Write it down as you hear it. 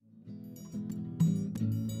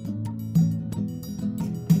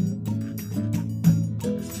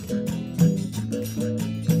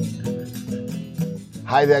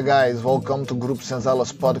Hi there guys, welcome to Grupo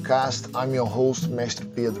Senzala's podcast. I'm your host, Mestre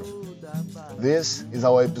Pedro. This is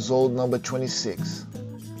our episode number 26.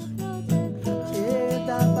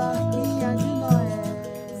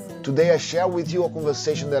 Today I share with you a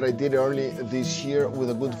conversation that I did early this year with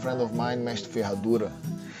a good friend of mine, Mestre Ferradura.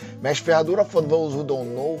 Mestre Ferradura, for those who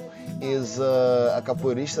don't know, is a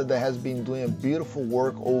capoeirista that has been doing a beautiful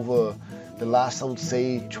work over the last, I would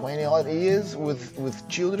say, 20 odd years with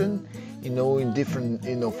children, in different,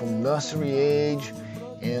 from nursery age.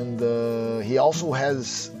 And he also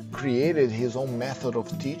has created his own method of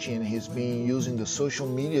teaching. He's been using the social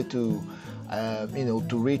media to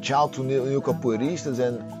reach out to new capoeiristas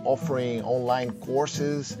and offering online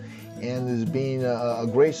courses, and it's been a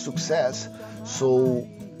great success. So,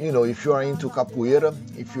 if you are into capoeira,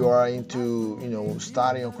 if you are into,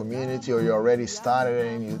 starting a community, or you already started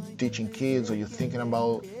and you're teaching kids, or you're thinking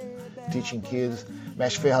about teaching kids,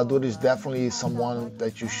 Mestre Ferradura is definitely someone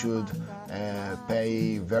that you should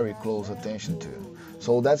pay very close attention to.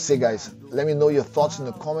 So that's it, guys. Let me know your thoughts in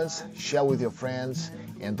the comments, share with your friends,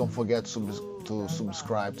 and don't forget to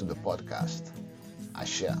subscribe to the podcast.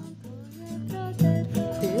 Axé.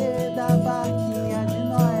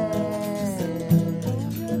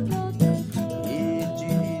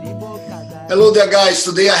 Hello there, guys.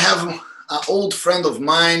 Today I have an old friend of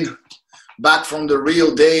mine back from the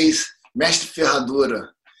real days, Mestre Ferradura.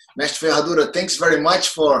 Mestre Ferradura, thanks very much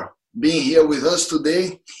for being here with us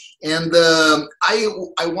today. And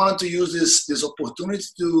I wanted to use this opportunity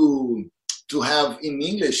to have in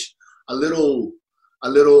English a little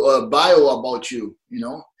bio about you.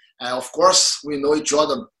 Of course, we know each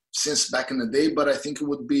other since back in the day, but I think it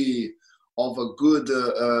would be of a good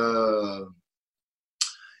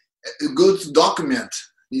document,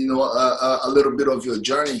 a little bit of your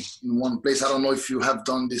journey in one place. I don't know if you have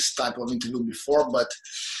done this type of interview before, but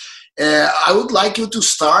I would like you to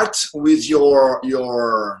start with your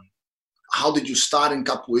how did you start in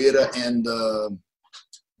capoeira, and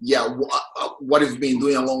what have you been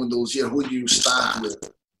doing along those years? Who did you start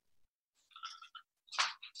with?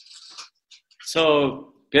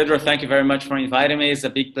 So, Pedro, thank you very much for inviting me. It's a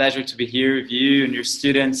big pleasure to be here with you and your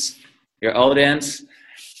students, your audience.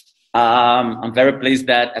 I'm very pleased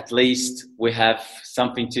that at least we have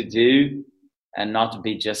something to do and not to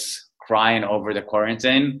be just crying over the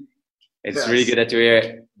quarantine. It's really good that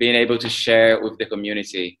we're being able to share with the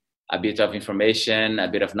community a bit of information, a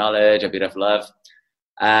bit of knowledge, a bit of love.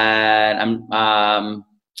 And I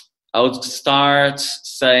would start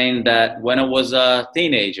saying that when I was a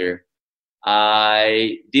teenager,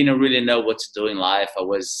 I didn't really know what to do in life. I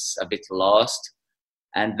was a bit lost.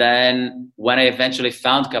 And then when I eventually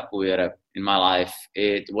found capoeira in my life,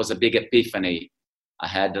 it was a big epiphany. I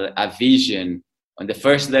had a vision. On the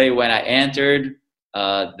first day when I entered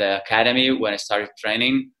the academy, when I started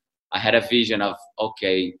training, I had a vision of,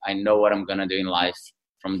 okay, I know what I'm going to do in life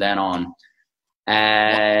from then on.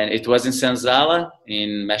 And it was in Senzala,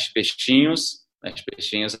 in Mestre Peixinhos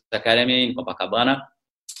Academy in Copacabana.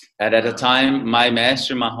 And at the time, my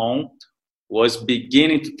master, Mahon, was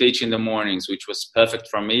beginning to teach in the mornings, which was perfect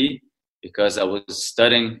for me because I was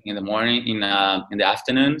studying in the morning, in the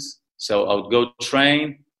afternoons. So I would go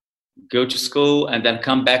train, go to school, and then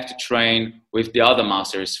come back to train with the other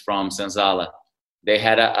masters from Senzala. They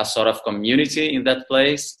had a sort of community in that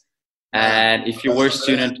place. And if you were a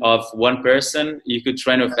student of one person, you could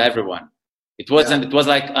train with everyone. It was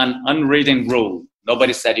like an unwritten rule.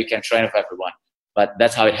 Nobody said you can train with everyone, but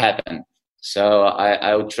that's how it happened. So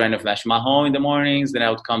I would train with Mestre Mahon in the mornings, then I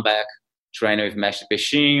would come back, train with Mestre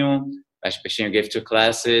Peixinho. Mestre Peixinho gave 2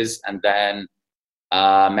 classes, and then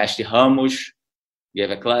Mestre Ramos gave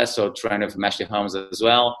a class, so train with Mestre Ramos as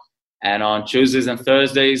well. And on Tuesdays and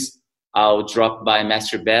Thursdays, I would drop by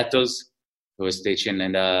Mestre Betos, who was teaching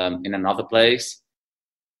in another place.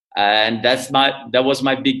 And that was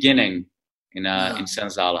my beginning in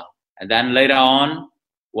Senzala. And then later on,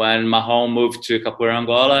 when Mahon moved to Capoeira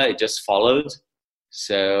Angola, it just followed.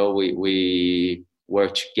 So we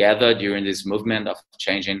worked together during this movement of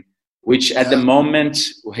changing, which at the moment,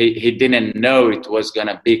 he didn't know it was going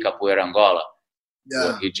to be Capoeira Angola. Yeah.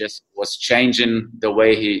 So he just was changing the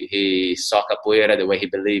way he saw Capoeira, the way he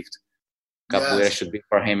believed Capoeira should be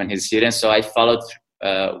for him and his students. So I followed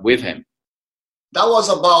with him. That was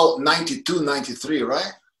about 92, 93,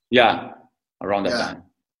 right? Yeah, around that time.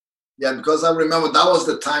 Yeah, because I remember that was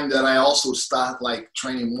the time that I also started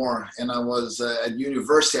training more. And I was at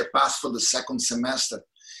university. I passed for the second semester.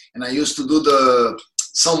 And I used to do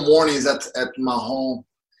some mornings at Mahon.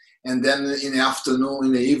 And then in the afternoon,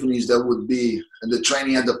 in the evenings, there would be the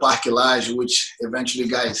training at the Parque Lage, which eventually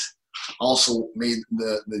guys also made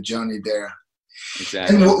the journey there.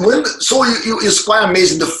 Exactly. And so it's quite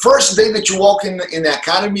amazing. The first day that you walk in the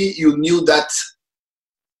academy, you knew that.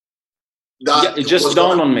 Yeah, it just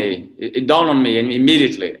dawned on me. It dawned on me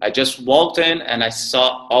immediately. I just walked in and I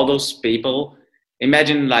saw all those people.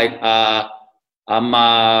 Imagine like I'm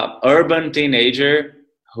a urban teenager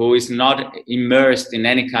who is not immersed in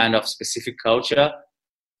any kind of specific culture.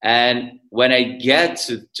 And when I get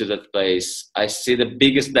to that place, I see the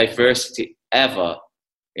biggest diversity ever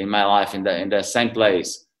in my life in the same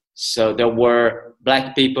place. So there were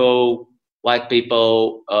black people, white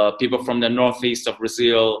people, people from the northeast of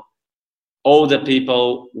Brazil, older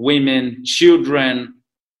people, women, children,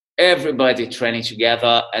 everybody training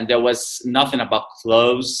together. And there was nothing about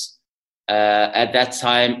clothes. At that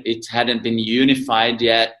time, it hadn't been unified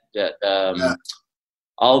yet.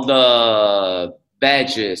 All the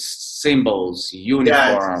badges, symbols,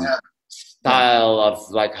 uniform, style of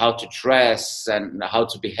like how to dress and how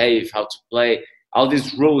to behave, how to play. All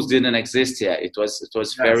these rules didn't exist yet. It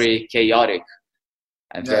was very chaotic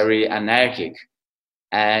and very anarchic.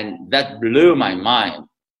 And that blew my mind.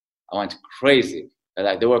 I went crazy.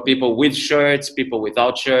 Like there were people with shirts, people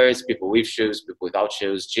without shirts, people with shoes, people without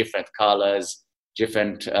shoes, different colors,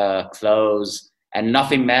 different clothes, and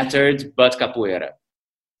nothing mattered but capoeira.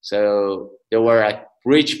 So there were like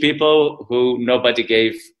rich people who nobody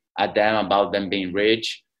gave a damn about them being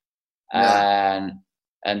rich, and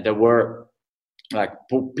there were like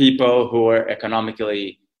people who were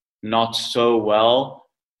economically not so well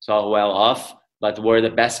off, but were the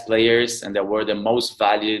best players and they were the most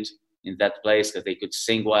valued in that place because they could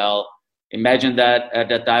sing well. Imagine that at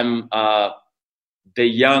that time, the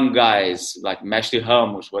young guys like Mestre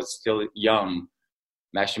Ramos was still young,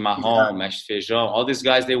 Mestre Marrom, Mestre Feijão, all these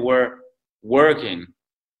guys, they were working.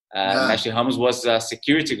 Mestre Ramos was a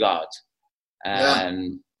security guard,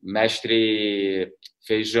 and Mestre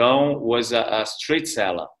Feijão was a street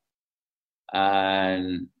seller,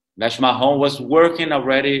 and Mestre Marrom was working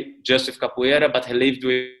already just with capoeira, but he lived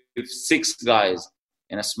with 6 guys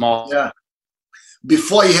in a small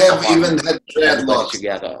before he even had dreadlocks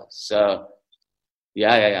together. So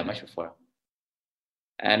much before.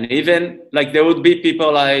 And even like there would be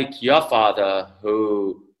people like your father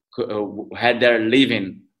who had their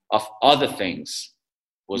living of other things,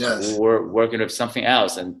 who were working with something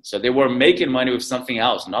else, and so they were making money with something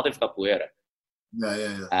else, not with capoeira.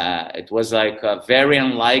 It was like very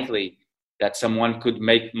unlikely that someone could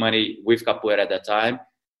make money with capoeira at that time,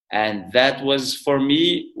 and that was for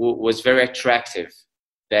me was very attractive.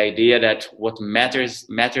 The idea that what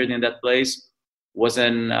mattered in that place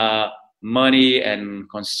wasn't money and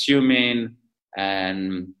consuming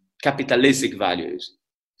and capitalistic values.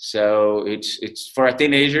 So it's for a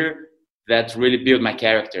teenager that really built my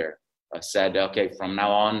character. I said, okay, from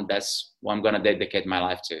now on, that's what I'm gonna dedicate my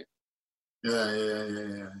life to.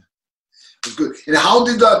 Good. And how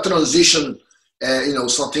did that transition?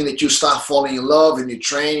 Something that you start falling in love and you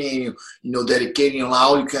training, dedicating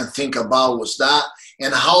all you can think about was that.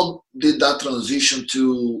 And how did that transition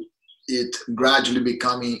to it gradually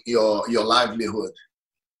becoming your livelihood?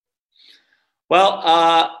 Well,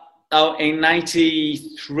 in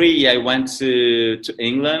 '93, I went to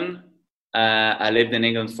England. I lived in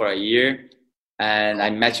England for a year, and I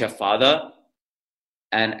met your father.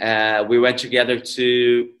 And we went together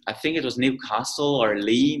to, I think it was Newcastle or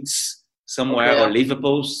Leeds, somewhere, or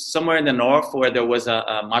Liverpool, somewhere in the north where there was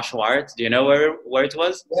a martial art. Do you know where it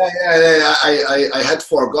was? I had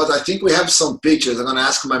forgot. I think we have some pictures. I'm going to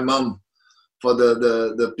ask my mom for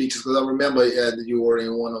the pictures because I remember that you were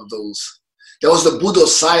in one of those. There was the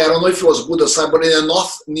Budosai. I don't know if it was Budosai, but in the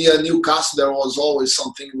north near Newcastle, there was always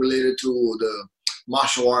something related to the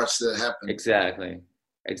martial arts that happened.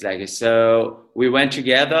 Exactly. So we went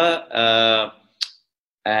together,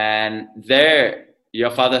 and there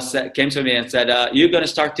your father came to me and said, "You're gonna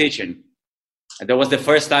start teaching." And that was the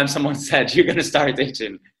first time someone said, "You're gonna start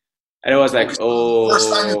teaching," and it was like, "Oh."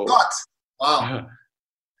 First time you taught. Wow.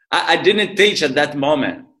 I didn't teach at that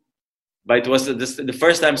moment, but it was the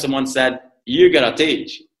first time someone said, "You're gonna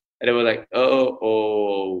teach," and it was like,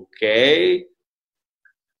 "Oh, okay."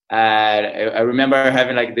 And I remember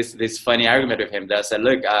having like this funny argument with him that I said,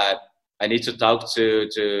 "Look, I need to talk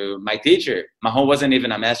to my teacher." Marrom wasn't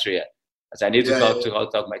even a master yet. I said, "I need to talk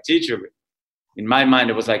to my teacher." In my mind,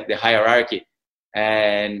 it was like the hierarchy.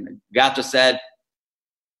 And Gato said,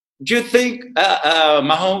 "Do you think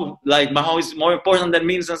Marrom is more important than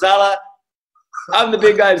me in Senzala? I'm the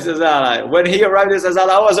big guy in Senzala. When he arrived in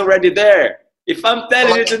Senzala, I was already there. If I'm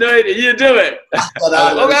telling you to do it, you do it."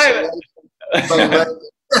 Okay.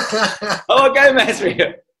 Okay,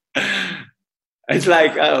 master. It's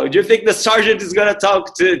like, oh, do you think the sergeant is gonna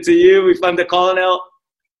talk to you if I'm the colonel?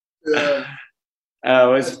 Yeah. It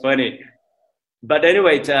was funny. But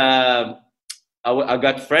anyway, I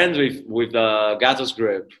got friends with the Gatos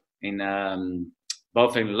group in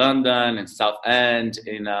both in London and Southend,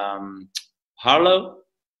 in Harlow,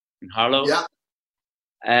 Yeah.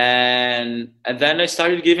 and then I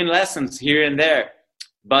started giving lessons here and there.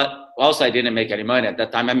 But also, I didn't make any money at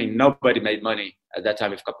that time. I mean, nobody made money at that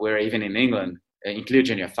time with capoeira, even in England,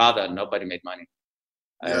 including your father. Nobody made money.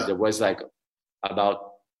 Yeah. There was like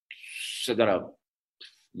about, I don't know,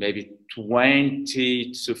 maybe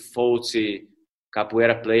 20 to 40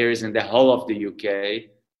 capoeira players in the whole of the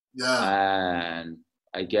UK. Yeah. And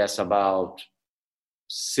I guess about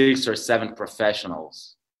 6 or 7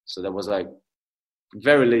 professionals. So there was like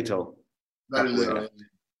very little. Very little.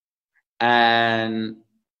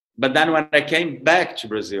 But then when I came back to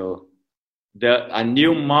Brazil, a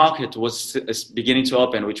new market was beginning to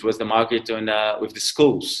open, which was the market with the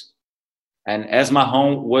schools. And as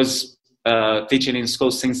Marron was teaching in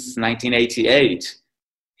school since 1988,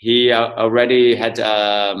 he already had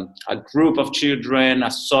a group of children,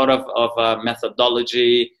 a sort of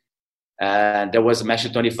methodology. There was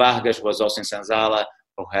Mestre Tony Vargas, who was also in Senzala,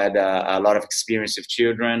 who had a lot of experience with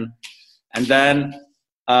children. And then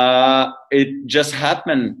it just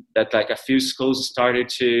happened that like a few schools started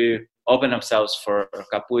to open themselves for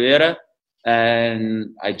capoeira,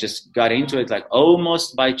 and I just got into it like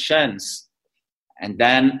almost by chance. And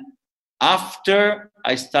then after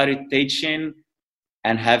I started teaching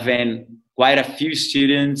and having quite a few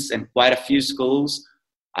students and quite a few schools,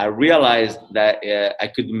 I realized that I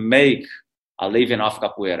could make a living off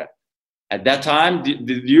capoeira. At that time,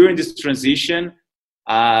 during this transition,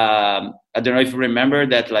 I don't know if you remember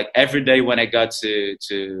that, like every day when I got to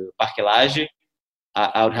Parque Lage,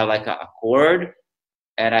 I would have like a cord,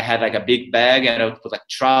 and I had like a big bag, and I would put like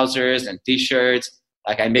trousers and t-shirts.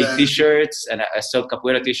 Like I made t-shirts, and I sold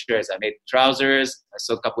capoeira t-shirts. I made trousers. I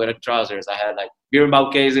sold capoeira trousers. I had like berimbau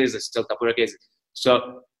cases. I sold capoeira cases.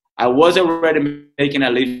 So I was already making a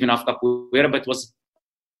living off capoeira, but it was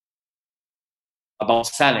about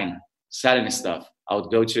selling stuff. I would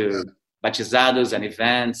go to batizados and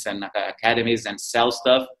events and academies and sell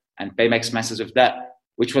stuff and pay my expenses with that,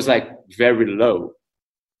 which was like very low.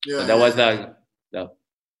 So that was the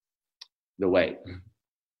way.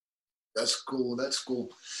 That's cool.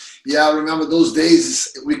 Yeah, I remember those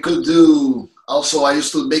days. We could do. Also, I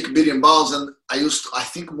used to make berimbaus, and I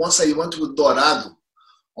think once I went with Dourado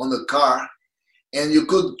on the car, and you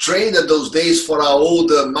could trade at those days for our old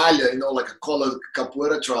malha, like a colored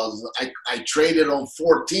capoeira trousers. I traded on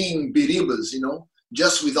 14 biribas,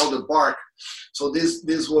 just without the bark. So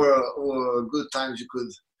these were good times you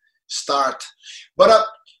could start. But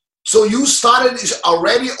so you started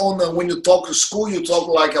already on when you talk to school, you talk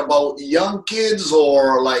like about young kids,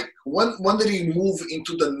 or like when did you move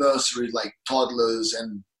into the nursery, like toddlers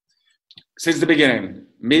and? Since the beginning,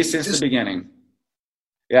 since the beginning.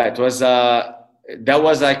 Yeah, it was. That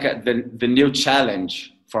was like the new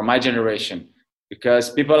challenge for my generation,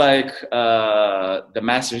 because people like the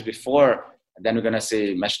masters before, then we're gonna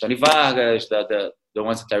say Mestre Tony Vargas, the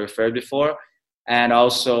ones that I referred before, and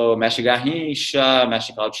also Mestre Garrincha,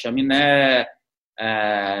 Mestre Claudio Chaminé,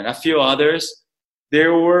 and a few others. They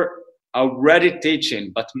were already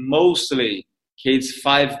teaching, but mostly kids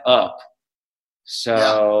 5 up.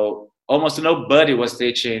 So almost nobody was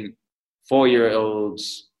teaching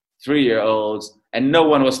 4-year-olds, 3-year-olds, and no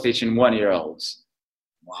one was teaching 1-year-olds.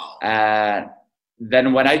 Wow. And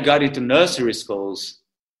then when I got into nursery schools,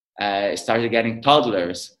 I started getting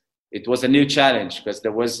toddlers. It was a new challenge because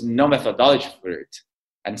there was no methodology for it.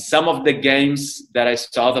 And some of the games that I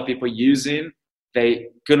saw other people using, they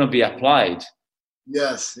couldn't be applied.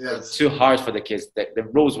 Yes. Too hard for the kids. The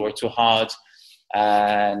rules were too hard.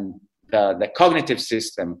 And the cognitive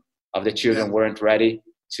system of the children weren't ready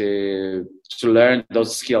to learn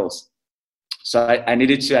those skills. So I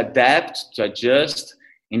needed to adapt, to adjust,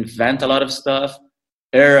 invent a lot of stuff,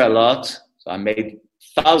 err a lot. So I made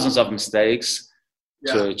thousands of mistakes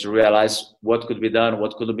to realize what could be done,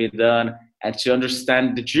 what couldn't be done, and to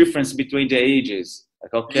understand the difference between the ages.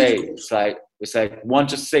 Like, okay, it's like 1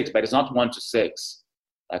 to 6, but it's not 1 to 6.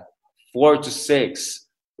 Like 4 to 6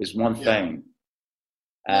 is one thing.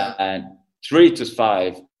 And 3 to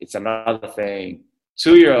 5, it's another thing.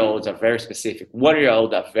 2-year-olds are very specific.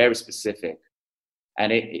 1-year-olds are very specific. And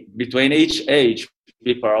by each age,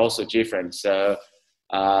 people are also different. So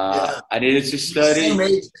I needed to study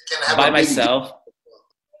by myself.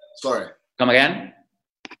 Sorry. Come again?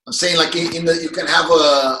 I'm saying like you can have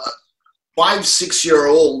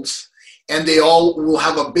 5-6-year-olds, and they all will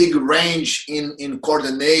have a big range in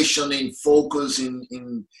coordination, in focus,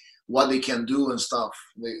 in what they can do and stuff.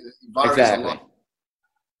 It varies a lot.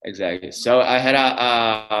 Exactly. So I had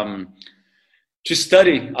to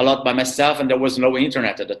study a lot by myself, and there was no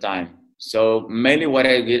internet at the time. So mainly what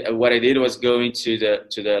I did was going to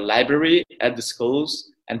the library at the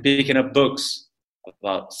schools and picking up books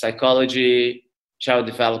about psychology, child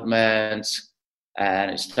development,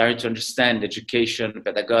 and starting to understand education,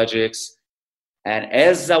 pedagogics. And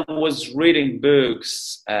as I was reading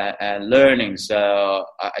books and learning, so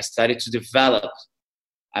I started to develop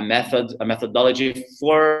a methodology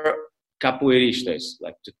for capoeiristas,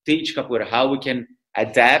 like to teach capoeira, how we can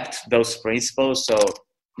adapt those principles. So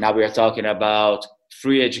now we are talking about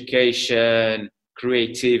free education,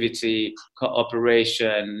 creativity,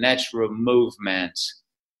 cooperation, natural movement,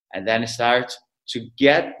 and then start to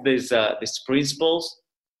get these principles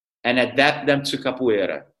and adapt them to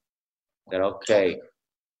capoeira. That okay,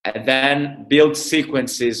 and then build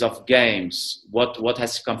sequences of games. What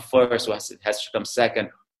has to come first? What has to come second?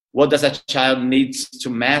 What does a child need to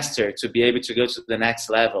master to be able to go to the next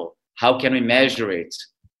level? How can we measure it?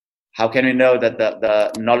 How can we know that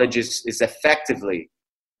the knowledge is effectively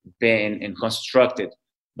being constructed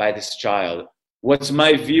by this child? What's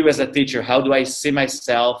my view as a teacher? How do I see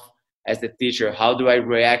myself as the teacher? How do I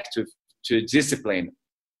react to discipline?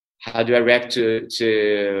 How do I react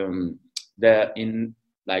to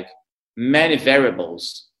like many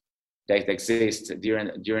variables that exist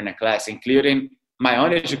during a class, including my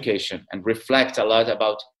own education, and reflect a lot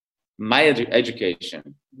about my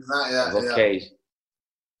education. Okay,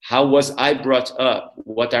 how was I brought up?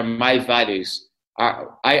 What are my values?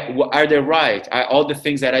 Are they right? Are all the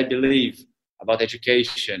things that I believe about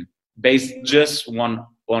education based just on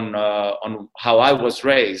how I was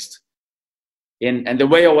raised? And the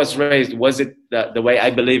way I was raised, was it the way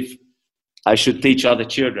I believe I should teach other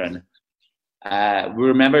children? We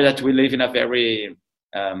remember that we live in a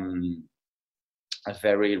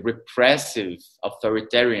very repressive,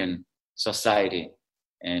 authoritarian society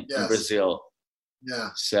in Brazil. Yeah.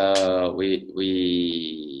 So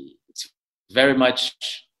we it's very much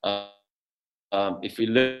if we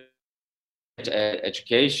look at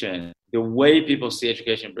education, the way people see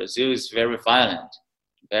education in Brazil is very violent,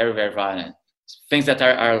 very, very violent. Things that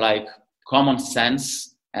are like common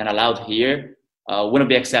sense and allowed here wouldn't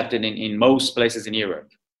be accepted in most places in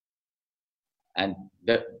Europe. And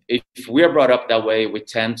if we are brought up that way, we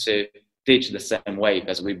tend to teach the same way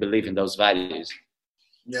because we believe in those values.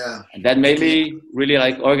 Yeah. And that made me really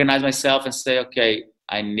like organize myself and say, okay,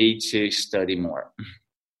 I need to study more.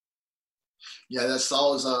 Yeah, that's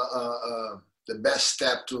always the best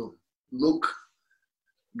step, to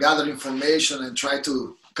gather information and try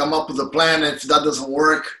to come up with a plan. If that doesn't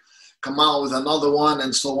work, come out with another one,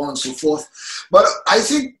 and so on and so forth. But I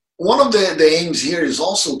think one of the aims here is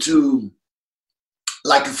also to,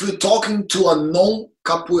 like, if we're talking to a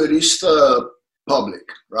non-capoeirista public,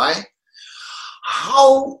 right?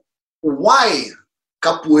 Why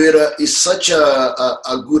capoeira is such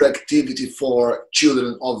a good activity for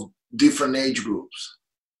children of different age groups?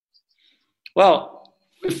 Well,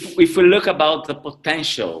 if we look about the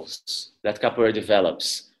potentials that capoeira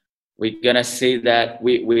develops, we're gonna see that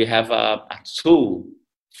we have a tool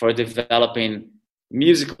for developing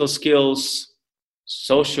musical skills,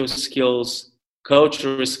 social skills,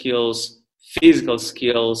 cultural skills, physical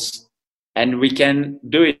skills, and we can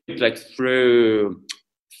do it like through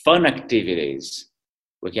fun activities.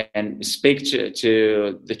 We can speak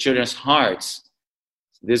to the children's hearts.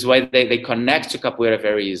 This way they connect to capoeira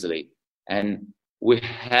very easily. And we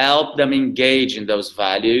help them engage in those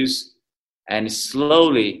values, and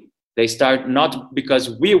slowly they start, not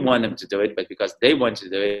because we want them to do it, but because they want to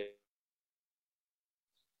do it.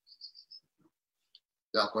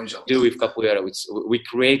 Do with capoeira, we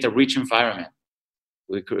create a rich environment.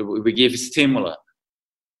 We give stimuli,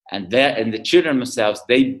 and the children themselves,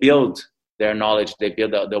 they build their knowledge. They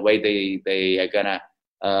build the way they are gonna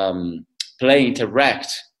play,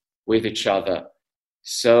 interact with each other.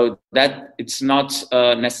 So that it's not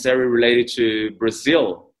necessarily related to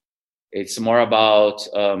Brazil. It's more about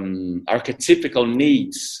archetypical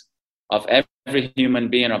needs of every human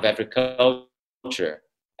being, of every culture.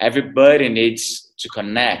 Everybody needs to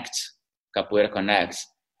connect. Capoeira connects.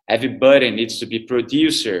 Everybody needs to be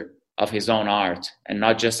producer of his own art and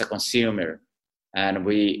not just a consumer. And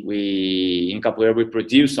we in capoeira, we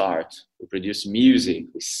produce art, we produce music,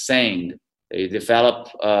 we sing. They develop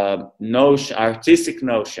artistic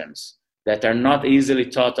notions that are not easily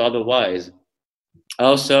taught otherwise.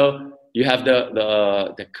 Also, you have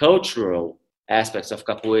the cultural aspects of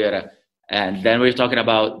capoeira, and then we're talking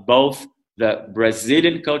about both the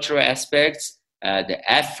Brazilian cultural aspects, the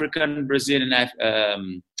African Brazilian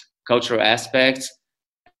cultural aspects,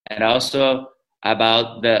 and also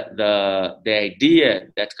about the idea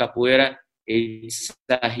that capoeira is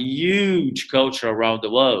a huge culture around the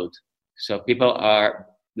world. So people are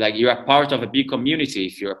like, you are part of a big community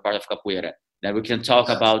if you're a part of capoeira. Then we can talk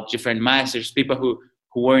about different masters, people who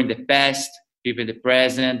were in the past, people in the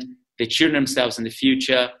present, the children themselves in the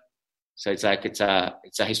future. So it's like it's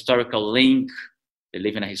a historical link. They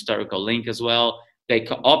live in a historical link as well. They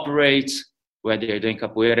cooperate when they're doing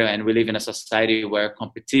capoeira, and we live in a society where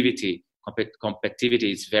competitivity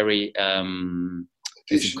is very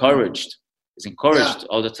is encouraged. It's encouraged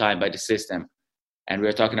all the time by the system. And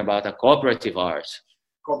we're talking about a cooperative art.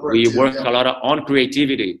 We work a lot on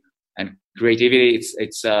creativity, and creativity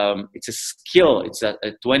it's a skill. It's a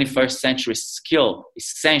 21st century skill,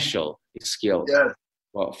 essential skill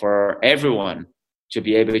for everyone to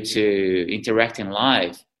be able to interact in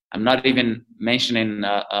life. I'm not even mentioning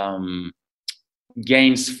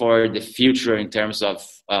gains for the future in terms of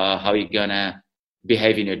how you're gonna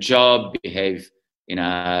behave in your job, behave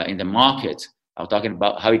in the market. I'm talking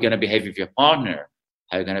about how you're gonna behave with your partner,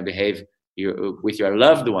 how you're gonna behave with your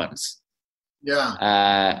loved ones.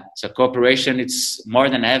 So cooperation, it's more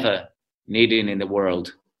than ever needed in the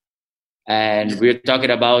world. And we're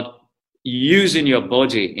talking about using your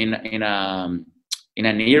body in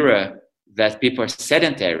an era that people are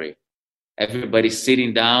sedentary. Everybody's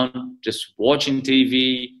sitting down, just watching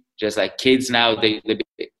TV, just like kids now, they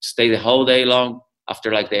stay the whole day long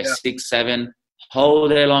after like they're 6, 7, whole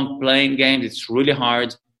day long playing games. It's really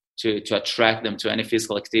hard to attract them to any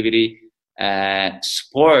physical activity.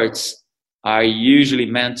 Sports are usually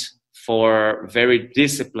meant for very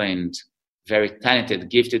disciplined, very talented,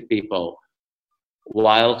 gifted people,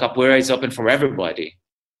 while capoeira is open for everybody.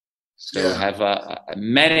 So we have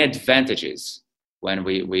many advantages when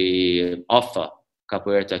we offer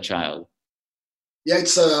capoeira to a child. Yeah,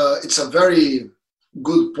 it's a very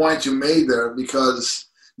good point you made there, because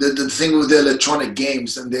the thing with the electronic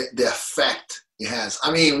games and the effect it has.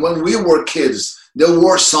 I mean, when we were kids, there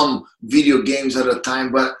were some video games at a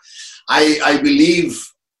time, but I believe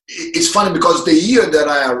it's funny because the year that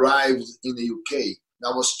I arrived in the UK,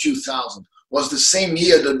 that was 2000, was the same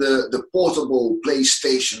year that the portable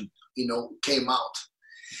PlayStation, came out.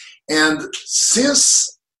 And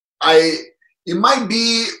since it might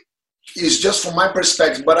be, it's just from my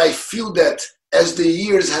perspective, but I feel that as the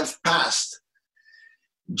years have passed,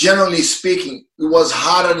 generally speaking, it was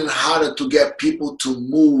harder and harder to get people to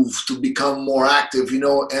move, to become more active,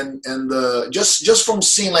 and just from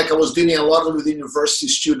seeing, like I was dealing a lot with university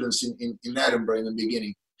students in Edinburgh in the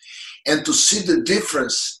beginning, and to see the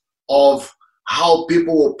difference of how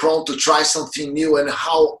people were prone to try something new and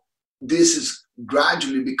how this is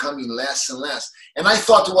gradually becoming less and less. And I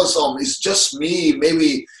thought it was it's just me,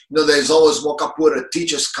 maybe there's always more capoeira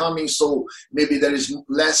teachers coming, so maybe there is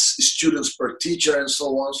less students per teacher and so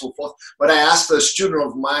on and so forth. But I asked a student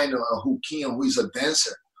of mine, Ruquinha, who is a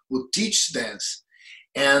dancer, who teaches dance,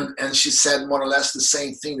 and she said more or less the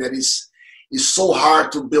same thing, that it's so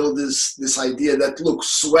hard to build this idea that, look,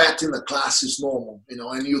 sweat in the class is normal,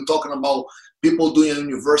 and you're talking about people doing a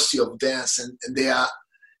university of dance, and they are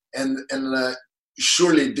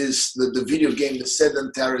surely the video game, the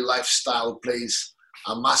sedentary lifestyle plays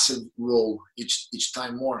a massive role each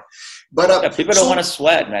time more. But people don't want to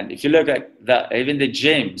sweat, man. If you look at even the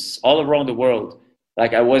gyms all around the world,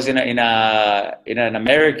 like I was in an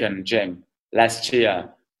American gym last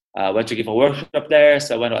year. I went to give a workshop there,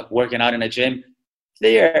 so I went working out in a gym.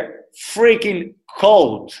 They are freaking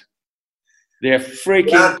cold. They're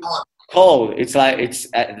freaking cold. It's like it's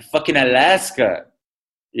fucking Alaska.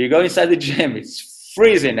 You go inside the gym, it's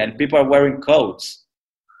freezing, and people are wearing coats.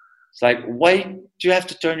 It's like, why do you have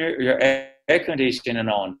to turn your air conditioning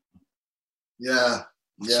on? Yeah.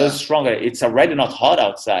 So strong. It's already not hot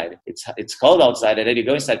outside. It's cold outside, and then you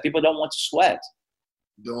go inside. People don't want to sweat.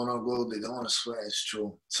 They don't want to sweat. It's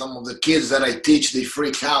true. Some of the kids that I teach, they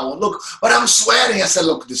freak out. Look, but I'm sweating. I said,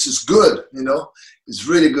 look, this is good. It's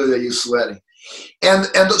really good that you're sweating.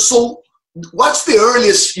 And so, what's the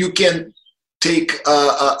earliest you can take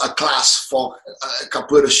a class for a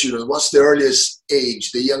capoeira student? What's the earliest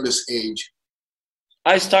age, the youngest age?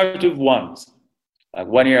 I start with like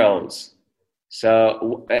 1-year-olds.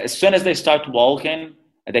 So as soon as they start walking,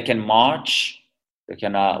 they can march, they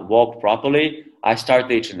can walk properly, I start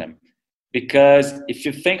teaching them. Because if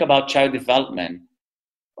you think about child development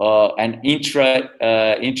and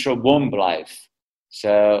intra-womb life,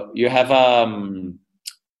 so you have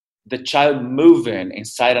the child moving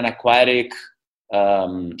inside an aquatic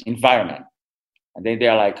environment, and then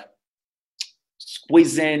they're like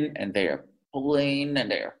squeezing and they're pulling and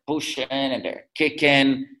they're pushing and they're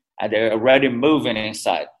kicking and they're already moving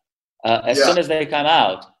inside. As soon as they come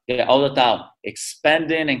out, they're all the time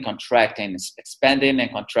expanding and contracting, expanding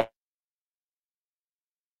and contracting.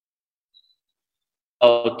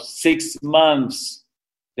 About 6 months,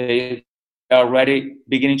 they are already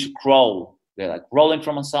beginning to crawl. They're like rolling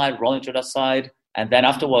from one side, rolling to the side, and then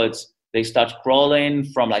afterwards they start crawling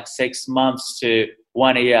from like 6 months to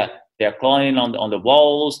 1 year. They're crawling on the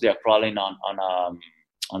walls. They're crawling on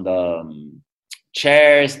the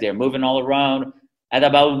chairs. They're moving all around. At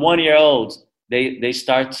about 1 year old, they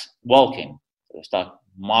start walking. They start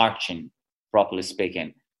marching, properly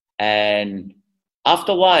speaking. And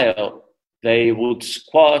after a while, they would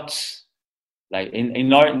squat. Like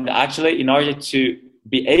in order to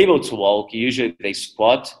be able to walk, usually they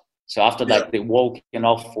squat. So after that, they walk in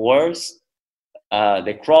all fours.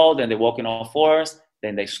 They crawl, then they walk in all fours.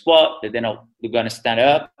 Then they squat. Then they're gonna stand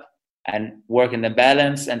up and work in the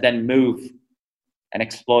balance, and then move and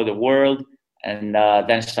explore the world, and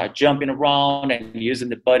then start jumping around and using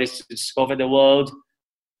the bodies to discover the world.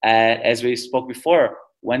 As we spoke before,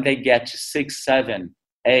 when they get to 6, 7,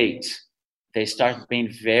 8, they start being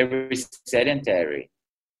very sedentary,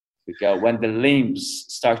 because when the limbs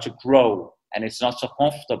start to grow and it's not so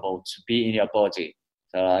comfortable to be in your body,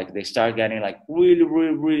 so like they start getting like really,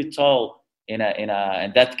 really, really tall. And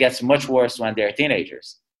that gets much worse when they're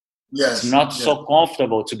teenagers. Yes. It's not so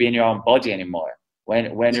comfortable to be in your own body anymore.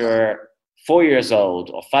 When you're 4 years old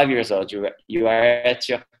or 5 years old, you are at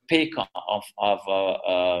your peak of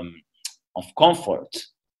comfort.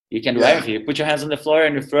 You can do everything. You put your hands on the floor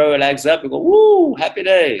and you throw your legs up. You go, woo, happy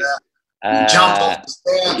days. You jump off the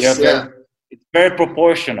steps. It's very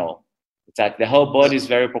proportional. It's like the whole body is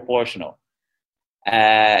very proportional.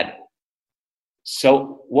 And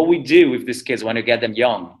so what we do with these kids when you get them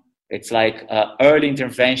young, it's like early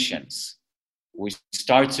interventions. We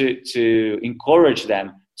start to encourage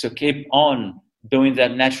them to keep on doing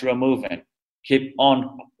that natural movement, keep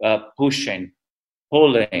on pushing,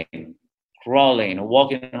 pulling, crawling,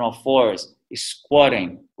 walking on all fours,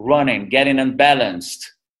 squatting, running, getting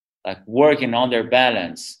unbalanced, like working on their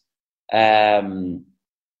balance, being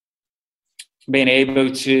able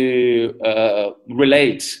to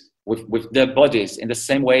relate with their bodies in the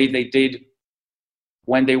same way they did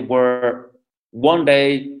when they were 1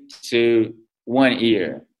 day to 1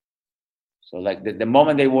 year. So like the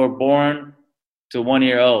moment they were born to 1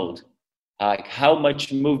 year old, like how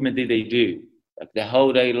much movement did they do? Like the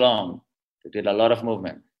whole day long, they did a lot of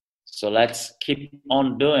movement. So let's keep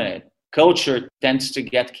on doing it. Culture tends to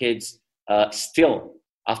get kids still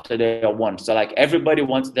after they are 1. So like everybody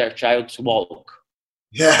wants their child to walk.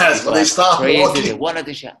 Yes, when they start walking. They wanted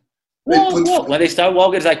to shout. Walk. When they start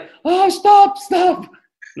walking, it's like, oh, stop.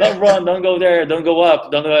 Don't run, don't go there, don't go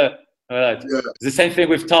up, don't go. It's the same thing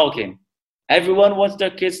with talking. Everyone wants their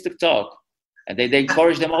kids to talk. And they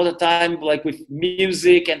encourage them all the time, like with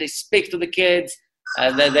music, and they speak to the kids.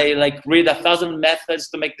 And then they like read 1,000 methods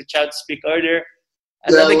to make the child speak earlier.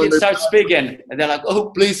 And then the kids start speaking. And they're like, oh,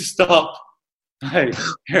 please stop. Why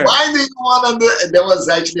do you want to do? There was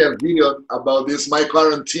actually a video about this. My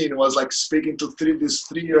quarantine was like speaking to this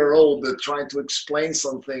 3-year-old trying to explain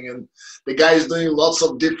something, and the guy is doing lots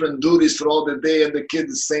of different duties throughout the day, and the kid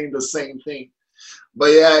is saying the same thing. But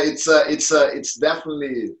yeah, it's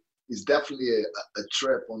definitely a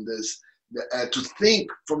trip on this to think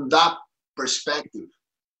from that perspective.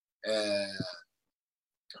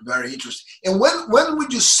 Very interesting. And when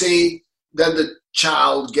would you say that the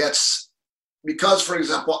child gets? Because, for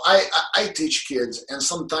example, I teach kids, and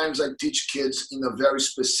sometimes I teach kids in a very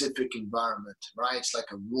specific environment, right? It's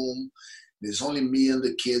like a room. There's only me and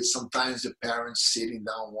the kids. Sometimes the parents sitting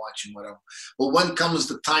down watching, whatever. But when comes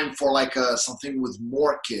the time for like something with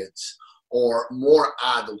more kids or more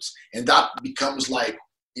adults, and that becomes like,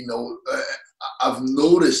 I've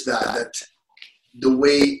noticed that the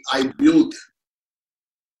way I build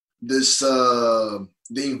this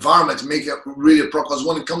the environment make it really pro, because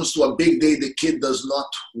when it comes to a big day, the kid does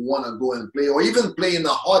not want to go and play, or even play in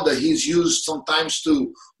a roda. He's used sometimes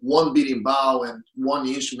to one berimbau and one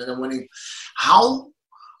instrument. And how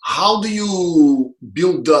do you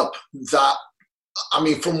build up that? I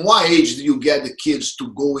mean, from what age do you get the kids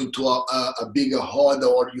to go into a bigger roda,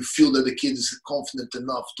 or you feel that the kid is confident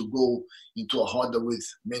enough to go into a roda with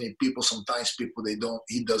many people? Sometimes people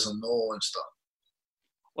he doesn't know and stuff.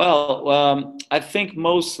 Well, I think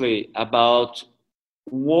mostly about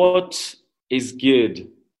what is good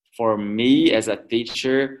for me as a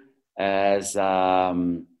teacher,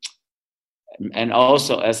 and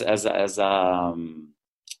also as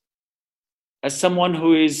someone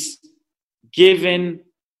who is giving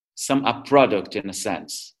a product in a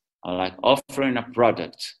sense, like offering a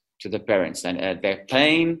product to the parents, and they're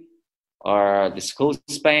paying, or the school's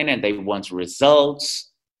paying, and they want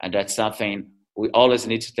results, and that's something we always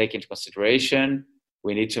need to take into consideration.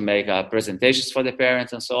 We need to make presentations for the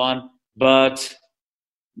parents and so on. But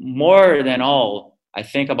more than all, I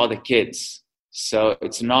think about the kids. So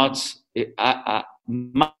it's not,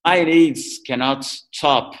 my needs cannot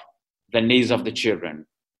top the needs of the children.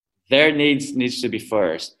 Their needs to be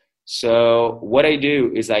first. So what I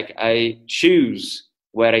do is like I choose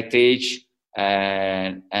where I teach,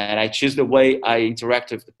 and I choose the way I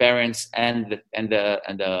interact with the parents and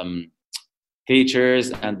the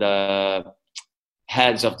teachers and the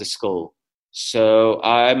heads of the school. So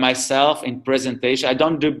I myself in presentation, I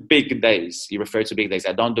don't do big days. You refer to big days.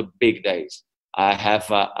 I don't do big days. I have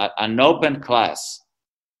an open class.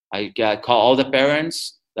 I call all the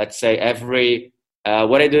parents. Let's say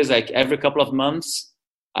what I do is like every couple of months,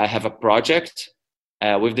 I have a project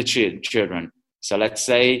with the children. So let's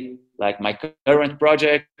say like my current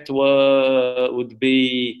project would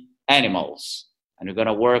be animals. And we're going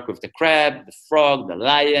to work with the crab, the frog, the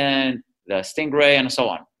lion, the stingray, and so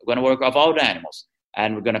on. We're going to work with all the animals.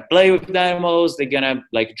 And we're going to play with the animals. They're going to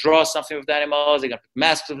like draw something with the animals. They're going to put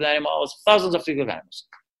masks with the animals, thousands of things with animals.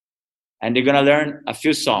 And they're going to learn a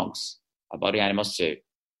few songs about the animals too.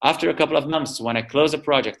 After a couple of months, when I close the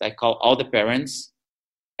project, I call all the parents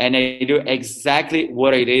and I do exactly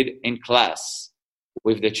what I did in class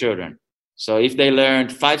with the children. So if they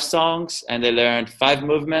learned 5 songs and they learned 5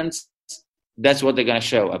 movements, that's what they're going to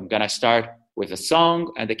show. I'm going to start with a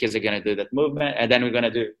song and the kids are going to do that movement. And then we're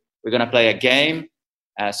going to play a game.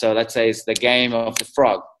 So let's say it's the game of the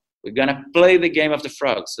frog. We're going to play the game of the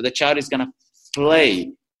frog. So the child is going to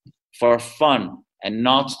play for fun and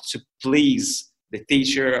not to please the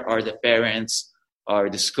teacher or the parents or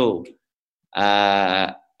the school.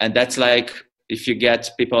 And that's like if you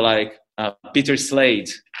get people like Peter Slade,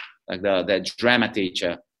 like the drama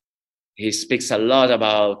teacher. He speaks a lot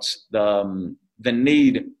about the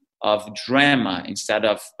need of drama instead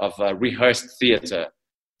of rehearsed theater.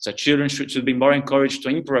 So children should be more encouraged to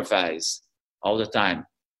improvise all the time,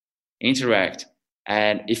 interact.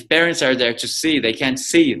 And if parents are there to see, they can't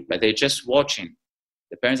see it, but they're just watching.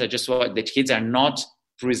 The parents are just watching. The kids are not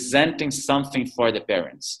presenting something for the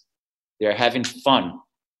parents. They're having fun.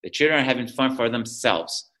 The children are having fun for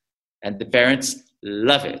themselves. And the parents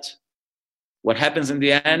love it. What happens in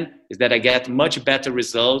the end is that I get much better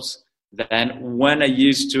results than when I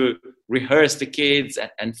used to rehearse the kids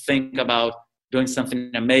and think about doing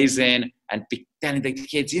something amazing and telling the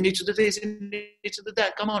kids, you need to do this, you need to do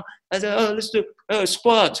that, come on. I say, let's do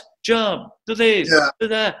squat, jump, do this, do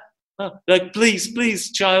that. Like,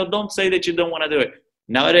 please, child, don't say that you don't want to do it.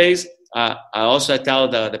 Nowadays, I also tell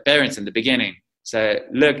the parents in the beginning, say,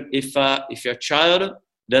 look, if your child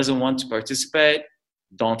doesn't want to participate,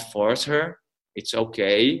 don't force her. It's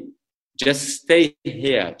okay. Just stay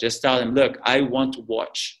here. Just tell them, look, I want to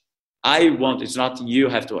watch. It's not you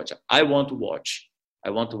have to watch. I want to watch. I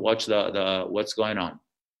want to watch the what's going on.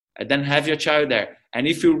 And then have your child there. And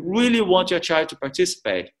if you really want your child to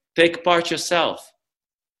participate, take part yourself.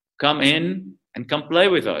 Come in and come play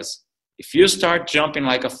with us. If you start jumping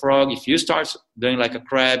like a frog, if you start doing like a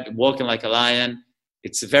crab, walking like a lion,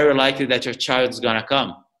 it's very likely that your child is going to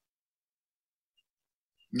come.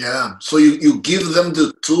 Yeah, so you give them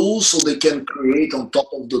the tools so they can create on top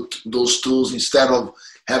of those tools instead of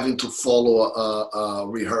having to follow a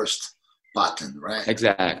rehearsed pattern, right?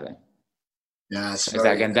 Exactly. Yeah,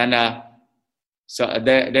 exactly. And then, so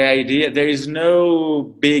the idea, there is no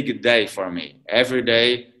big day for me. Every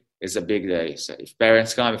day is a big day. So if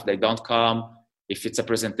parents come, if they don't come, if it's a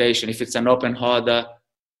presentation, if it's an open roda,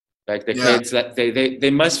 like the kids, they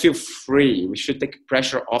must feel free. We should take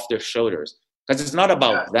pressure off their shoulders. Because it's not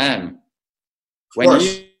about them. When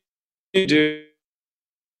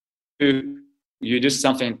you do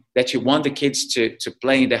something that you want the kids to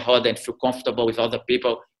play in the roda and feel comfortable with other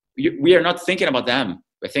people, we are not thinking about them.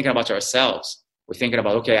 We're thinking about ourselves. We're thinking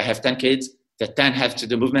about, okay, I have 10 kids. The 10 have to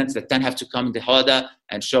do movements. The 10 have to come in the roda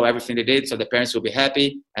and show everything they did so the parents will be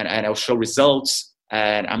happy and I'll show results.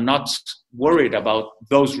 And I'm not worried about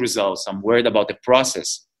those results. I'm worried about the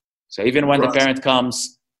process. So even when the parent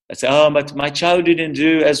comes, I say, but my child didn't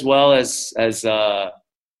do as well as that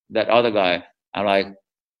other guy. I'm like,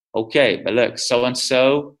 okay, but look,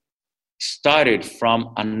 so-and-so started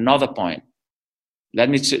from another point. Let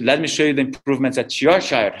me show you the improvements that your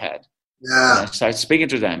child had. Yeah. And I start speaking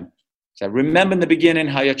to them. So remember in the beginning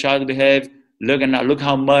how your child behaved. Look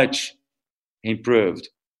how much he improved.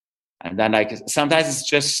 And then like sometimes it's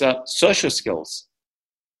just social skills.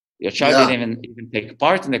 Your child didn't even take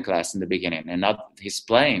part in the class in the beginning, and now he's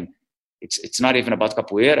playing. It's not even about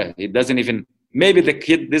capoeira. He doesn't even, maybe the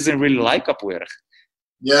kid doesn't really like capoeira.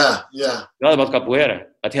 Yeah. It's not about capoeira,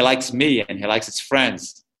 but he likes me, and he likes his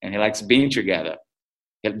friends, and he likes being together.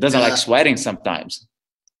 He doesn't like sweating sometimes.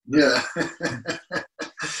 Yeah.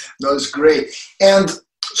 That's great. And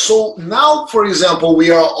so now, for example,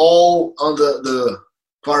 we are all under the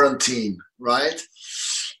quarantine, right?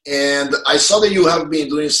 And I saw that you have been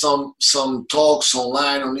doing some talks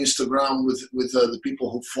online on Instagram with the people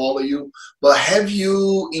who follow you. But have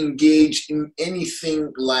you engaged in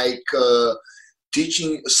anything like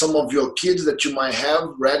teaching some of your kids that you might have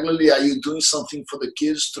regularly? Are you doing something for the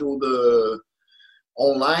kids through the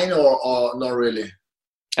online or not really?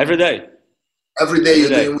 Every day. Every day you're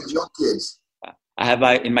doing with your kids? I have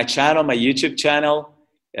in my channel, my YouTube channel.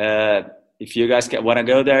 If you guys want to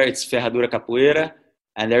go there, it's Ferradura Capoeira.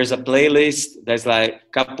 And there's a playlist. There's like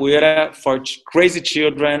capoeira for crazy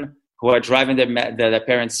children who are driving their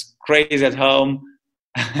parents crazy at home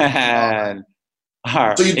and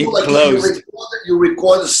are so you do enclosed. You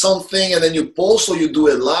record something and then you post, or you do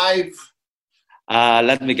it live?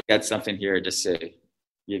 Let me get something here just to give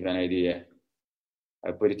you an idea.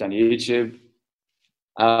 I put it on YouTube.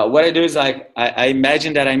 What I do is I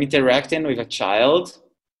imagine that I'm interacting with a child,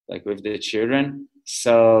 like with the children.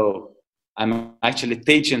 So I'm actually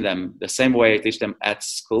teaching them the same way I teach them at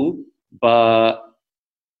school. But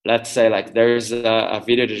let's say like there's a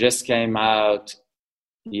video that just came out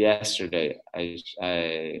yesterday.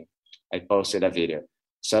 I posted a video.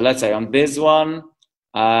 So let's say on this one,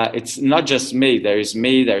 it's not just me. There's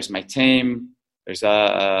my team, there's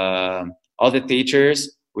all the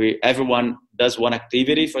teachers. Everyone does one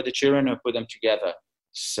activity for the children and put them together.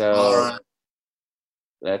 So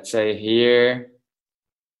let's say here.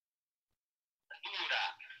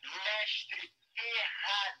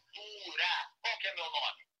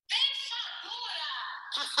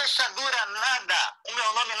 Fechadura nada. O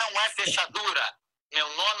meu nome não é Fechadura. Meu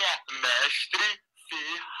nome é Mestre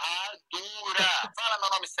Ferradura. Fala meu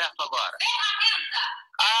nome certo agora. Ferramenta.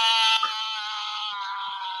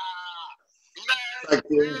 Mestre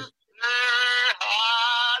Ferradura.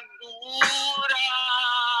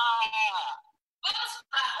 Vamos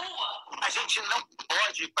pra rua. A gente não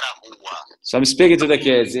pode ir pra rua. So I'm speaking to the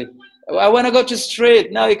kids. I want to go to the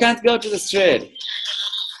street. No, you can't go to the street.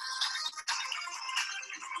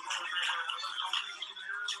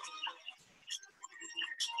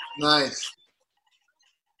 Nice.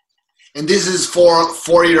 And this is for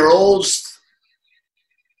 4-year-olds?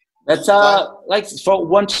 That's like for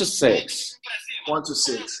 1 to 6. 1 to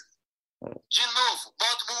 6. De novo,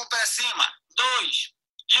 bota o bumbum pra cima. 2.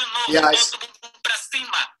 De novo, Yes. bota o bumbum pra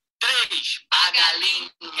cima. 3. A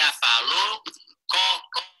galinha falou.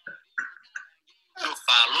 Cocô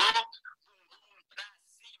falou.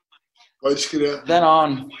 Pode crer. Then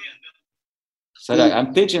on. So like,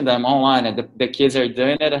 I'm teaching them online, and the kids are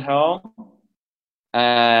doing it at home.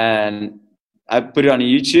 And I put it on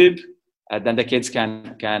YouTube, and then the kids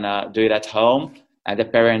can do it at home. And the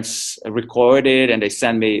parents record it, and they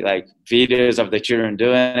send me like videos of the children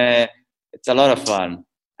doing it. It's a lot of fun.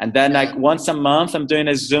 And then like once a month, I'm doing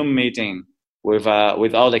a Zoom meeting with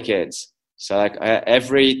all the kids. So like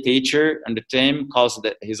every teacher on the team calls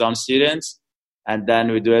his own students, and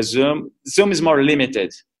then we do a Zoom. Zoom is more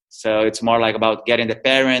limited. So it's more like about getting the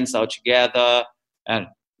parents all together and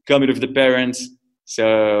coming with the parents.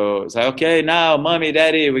 So it's like, okay, now, mommy,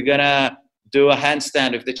 daddy, we're going to do a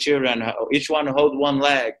handstand with the children. Each one hold one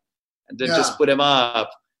leg and then just put them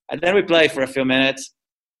up. And then we play for a few minutes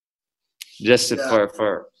just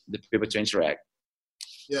for the people to interact.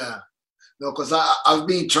 Yeah. No, because I've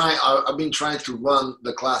been trying to run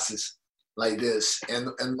the classes like this.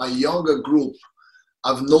 And my younger group,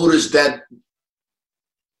 I've noticed that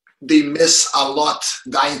they miss a lot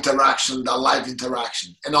the interaction, the live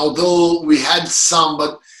interaction. And although we had some,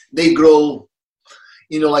 but they grow,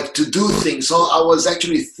 like to do things. So I was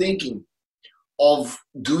actually thinking of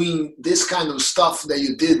doing this kind of stuff that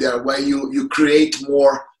you did there, where you create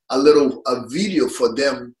a video for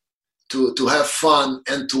them to have fun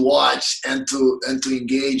and to watch and to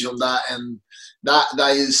engage on that. And that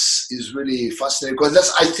is really fascinating,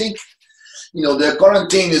 because I think, the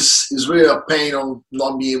quarantine is really a pain on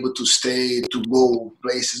not being able to stay, to go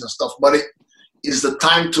places and stuff. But it is the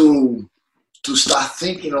time to start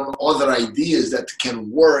thinking on other ideas that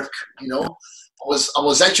can work. I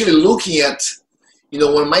was actually looking at,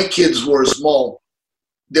 when my kids were small,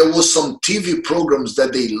 there was some TV programs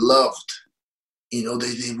that they loved. They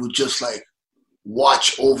would just like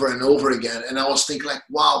watch over and over again. And I was thinking like,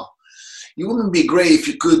 wow, it wouldn't be great if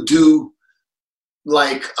you could do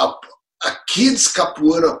like a kids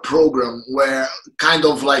capoeira program where kind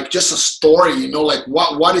of like just a story, you know, like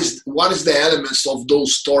what is the elements of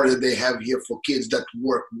those stories that they have here for kids that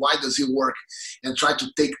work? Why does it work? And try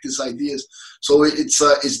to take these ideas. So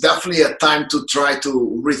it's definitely a time to try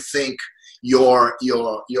to rethink your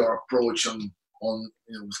approach on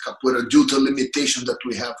with capoeira due to limitations that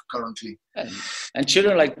we have currently. And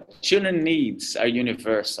children needs are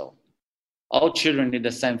universal. All children need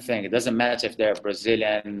the same thing. It doesn't matter if they're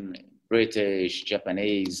Brazilian, British,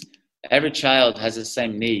 Japanese. Every child has the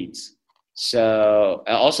same needs. So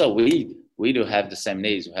also we do have the same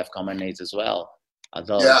needs. We have common needs as well,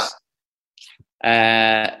 adults. Yeah.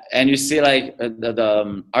 And you see like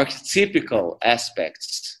the archetypical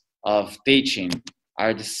aspects of teaching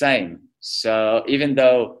are the same. So even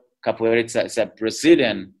though capoeira is a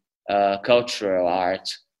Brazilian cultural art,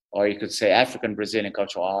 or you could say African Brazilian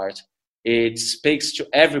cultural art, it speaks to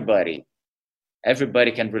everybody.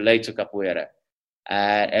 Everybody can relate to capoeira.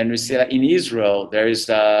 And we see that in Israel, there is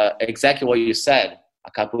exactly what you said,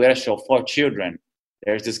 a capoeira show for children.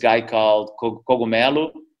 There's this guy called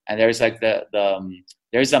Cogumelo, and there's like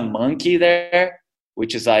there's a monkey there,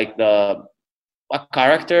 which is like a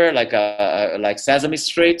character, like Sesame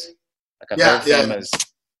Street, like a very famous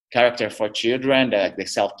character for children. They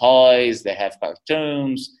sell toys, they have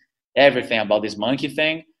cartoons, everything about this monkey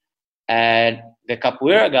thing. And the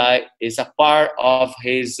capoeira guy is a part of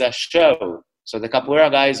his show. So the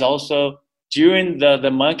capoeira guy is also, during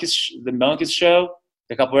the monkeys show,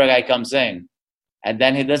 the capoeira guy comes in. And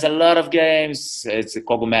then he does a lot of games. It's a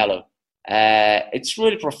Cogumelo. It's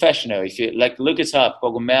really professional. If you like, look it up,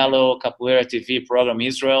 Cogumelo Capoeira TV program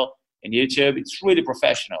Israel in YouTube. It's really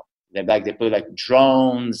professional. They put like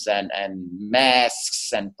drones and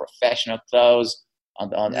masks and professional clothes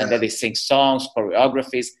and then they sing songs,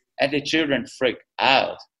 choreographies. And the children freak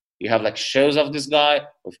out. You have like shows of this guy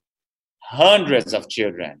with hundreds of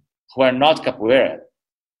children who are not capoeira.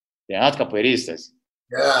 They're not capoeiristas.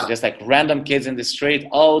 Yeah. Just like random kids in the street,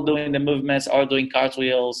 all doing the movements, all doing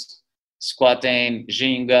cartwheels, squatting,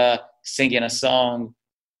 ginga, singing a song.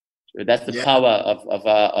 That's the power of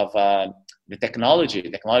the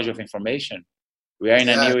technology of information. We are in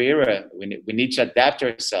a new era. We need to adapt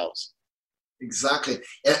ourselves. Exactly,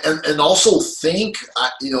 and also think.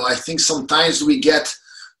 I think sometimes we get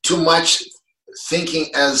too much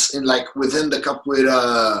thinking as in like within the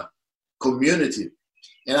capoeira community,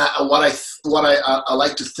 and what I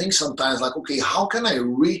like to think sometimes, like, okay, how can I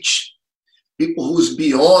reach people who's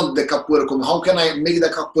beyond the capoeira community? How can I make the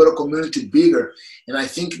capoeira community bigger? And I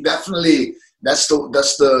think definitely that's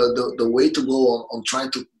the way to go on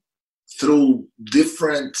trying to, through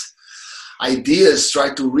different ideas,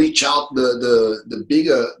 try to reach out the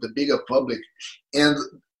bigger public. And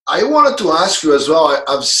I wanted to ask you as well,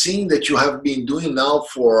 I've seen that you have been doing now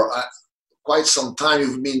for quite some time,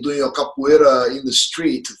 you've been doing your capoeira in the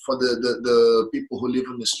street for the people who live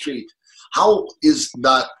on the street. How is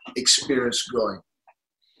that experience going,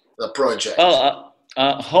 the project? Well,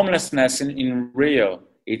 homelessness in Rio,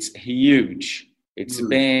 it's huge. It's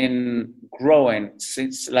been growing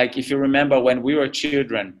since, like, if you remember when we were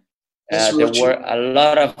children, there were a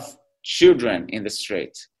lot of children in the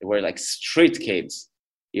street. They were like street kids.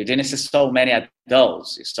 You didn't see so many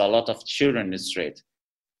adults. You saw a lot of children in the street.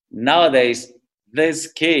 Nowadays,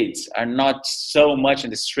 these kids are not so much in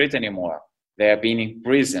the street anymore. They are being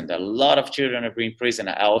imprisoned. A lot of children are being imprisoned.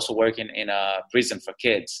 I also work in a prison for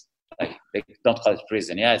kids. Like, they don't call it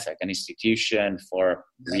prison. Yeah, it's like an institution for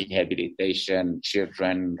rehabilitation,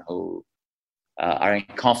 children who are in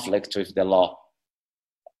conflict with the law.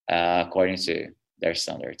 According to their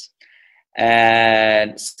standards.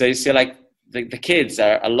 And so you see, like, the kids,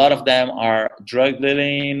 a lot of them are drug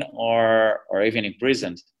dealing or even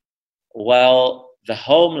imprisoned. Well, the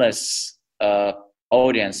homeless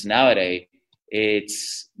audience nowadays,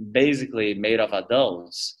 it's basically made of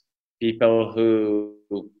adults, people who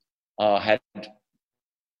had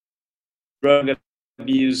drug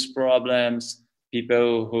abuse problems,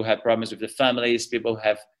 people who have problems with the families, people who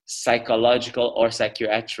have psychological or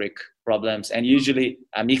psychiatric problems, and usually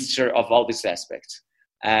a mixture of all these aspects.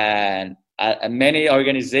 And many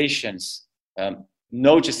organizations,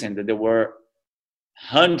 noticing that there were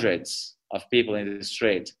hundreds of people in the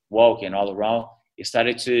street walking all around,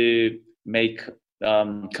 started to make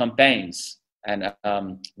campaigns and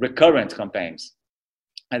recurrent campaigns.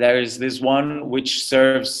 And there is this one which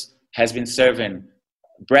has been serving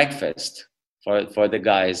breakfast for the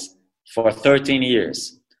guys for 13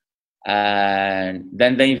 years. And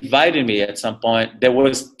then they invited me at some point.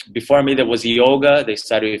 Before me, there was yoga. They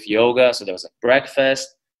started with yoga. So there was a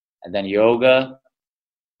breakfast and then yoga.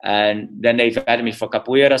 And then they invited me for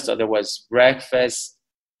capoeira. So there was breakfast,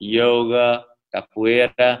 yoga,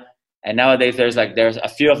 capoeira. And nowadays there's a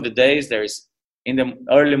few of the days, there's in the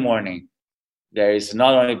early morning, there is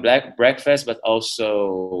not only breakfast, but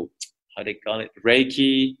also, how they call it,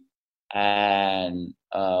 Reiki. And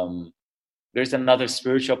there's another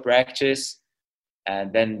spiritual practice.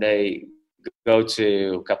 And then they go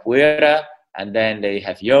to capoeira, and then they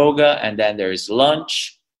have yoga, and then there's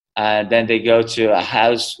lunch. And then they go to a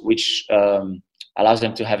house which allows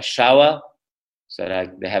them to have a shower. So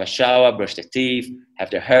that they have a shower, brush their teeth, have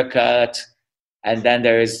their hair cut. And then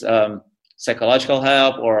there is psychological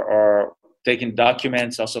help or taking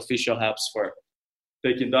documents, also official helps for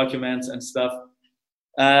taking documents and stuff.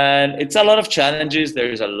 And it's a lot of challenges.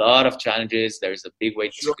 There's a lot of challenges. There's a big way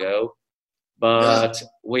to go. But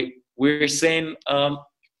we're seeing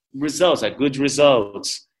results, like good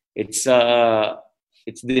results. It's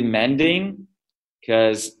demanding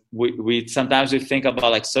because we sometimes we think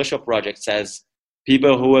about like social projects as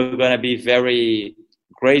people who are going to be very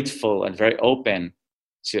grateful and very open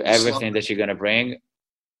to everything that you're going to bring.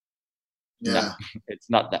 Yeah. No, it's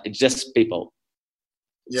not that. It's just people.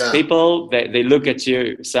 Yeah. People, they look at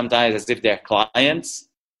you sometimes as if they're clients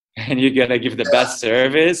and you're going to give the best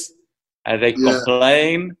service, and they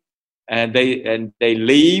complain and they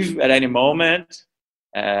leave at any moment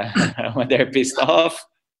when they're pissed off.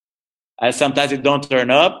 And sometimes they don't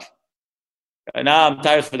turn up. Now I'm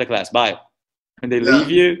tired for the class. Bye. And they leave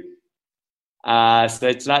you. So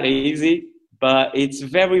it's not easy, but it's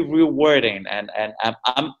very rewarding. And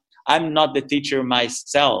I'm not the teacher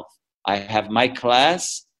myself. I have my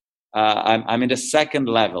class. I'm in the second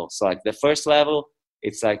level. So like the first level,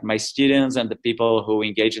 it's like my students and the people who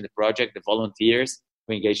engage in the project, the volunteers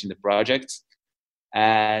who engage in the project.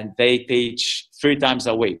 And they teach 3 times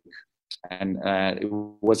a week. And it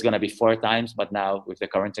was going to be 4 times, but now with the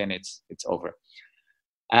quarantine, it's over.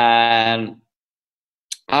 And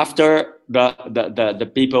after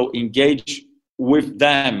the people engage with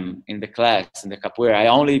them in the class, in the capoeira, I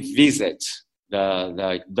only visit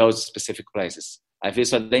those specific places. I visit,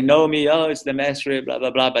 so they know me, it's the mastery, blah,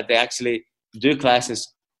 blah, blah, but they actually do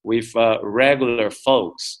classes with regular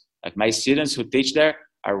folks. Like my students who teach there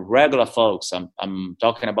are regular folks. I'm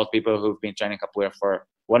talking about people who've been training capoeira for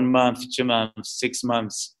 1 month, 2 months, 6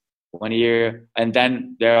 months, 1 year. And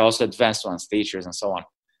then there are also advanced ones, teachers and so on.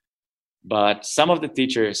 But some of the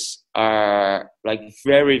teachers are like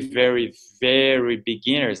very, very, very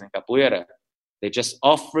beginners in capoeira. They're just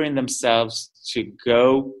offering themselves to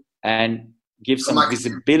go and give some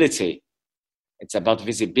visibility. It's about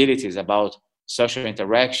visibility. It's about social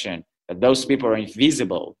interaction. That those people are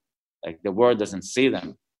invisible. Like the world doesn't see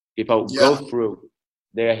them. People go through.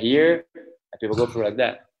 They're here, and people go through like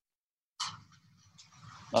that.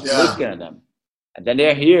 Not looking at them. And then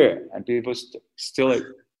they're here, and people still like,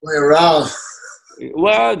 way around.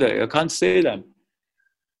 Where are they? I can't see them.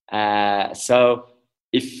 So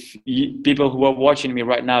if people who are watching me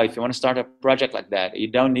right now, if you want to start a project like that, you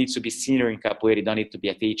don't need to be senior in capoeira. You don't need to be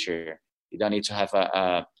a teacher. You don't need to have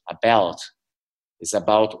a belt. It's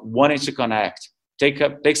about wanting to connect.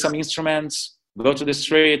 Take some instruments, go to the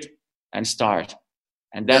street, and start.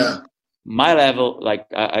 And then my level, like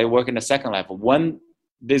I work in the second level. When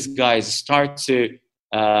these guys start to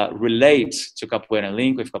relate to capoeira and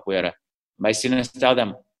link with capoeira, my students tell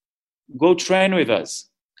them, go train with us.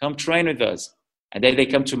 Come train with us. And then they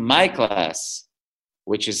come to my class,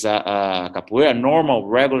 which is a capoeira, normal,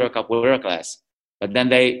 regular capoeira class. But then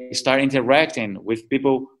they start interacting with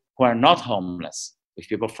people who are not homeless, with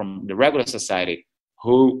people from the regular society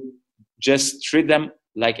who just treat them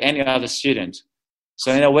like any other student.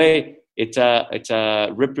 So in a way, it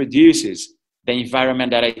reproduces the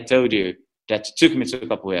environment that I told you that took me to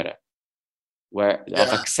capoeira,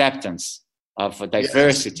 of acceptance, of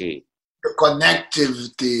diversity. The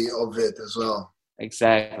connectivity of it as well.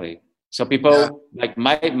 Exactly. So people, like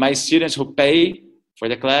my students who pay for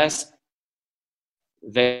the class,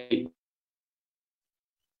 they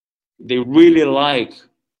really like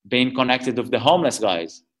being connected with the homeless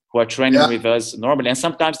guys who are training with us normally. And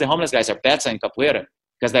sometimes the homeless guys are better in capoeira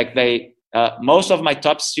because like most of my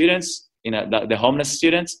top students, the homeless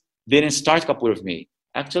students, didn't start capoeira with me.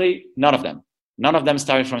 Actually, none of them. None of them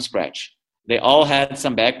started from scratch. They all had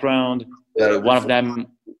some background. One of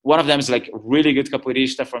them is like really good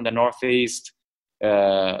capoeirista from the Northeast,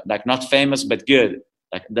 like not famous but good.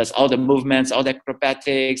 Like does all the movements, all the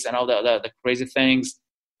acrobatics, and all the crazy things.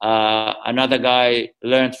 Another guy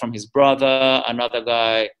learned from his brother. Another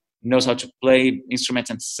guy knows how to play instruments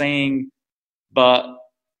and sing. But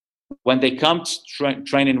when they come to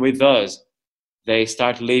training with us, they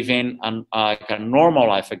start living like a normal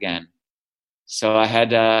life again. So I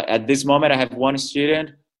had, at this moment, I have one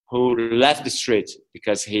student who left the street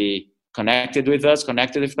because he connected with us,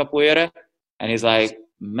 connected with capoeira, and he's like,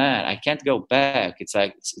 man, I can't go back. It's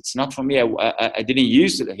like, it's not for me. I didn't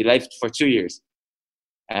use it. He left for 2 years.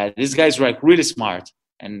 This guy's like really smart.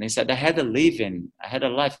 And he said, I had a living, I had a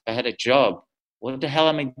life, I had a job. What the hell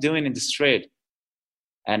am I doing in the street?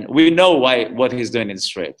 And we know what he's doing in the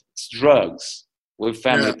street. It's drugs with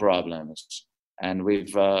family problems and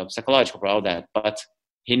with psychological, all that. But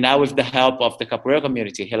he now, with the help of the capoeira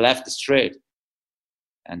community, he left the street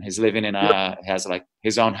and he's living in has like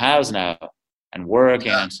his own house now and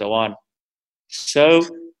working and so on. So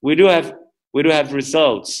we do have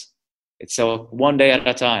results. It's one day at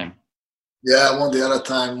a time. Yeah, one day at a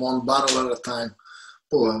time, one battle at a time.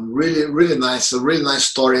 Oh, really, really nice. A really nice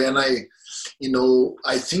story. And I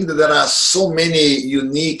think that there are so many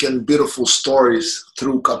unique and beautiful stories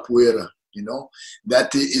through capoeira,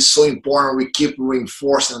 that is so important. We keep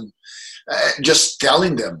reinforcing, just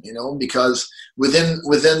telling them, because within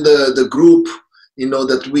the group,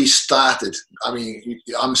 that we started, I mean,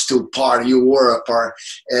 I'm still part, you were a part.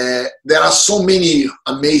 There are so many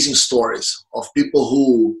amazing stories of people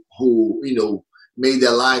who made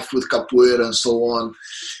their life with capoeira and so on.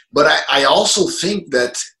 But I also think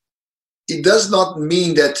that it does not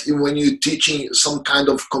mean that when you're teaching some kind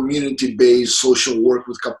of community-based social work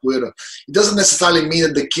with capoeira, it doesn't necessarily mean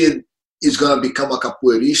that the kid is going to become a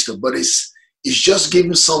capoeirista, but it's just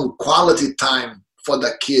giving some quality time for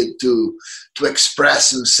the kid to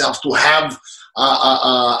express himself, to have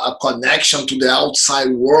a connection to the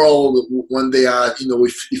outside world when they are,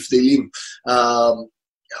 if they live.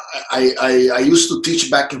 I used to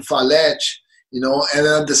teach back in Falete, and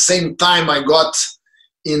at the same time I got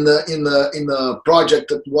in a project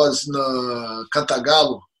that was in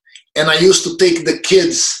Cantagalo, and I used to take the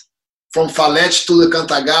kids from Falete to the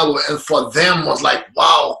Cantagalo, and for them was like,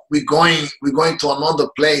 wow, we're going to another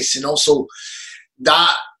place, so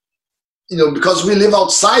that, because we live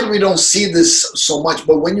outside, we don't see this so much,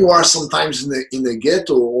 but when you are sometimes in the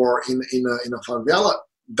ghetto or in a favela,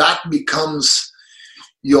 that becomes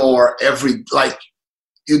your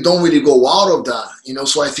you don't really go out of that,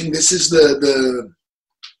 so I think this is the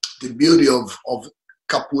beauty of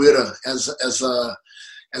capoeira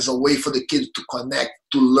as a way for the kids to connect,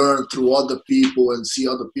 to learn through other people and see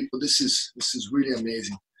other people. This is really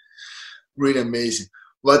amazing, really amazing.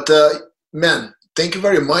 But man, thank you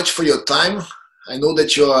very much for your time. I know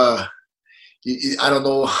that I don't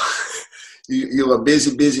know, you're a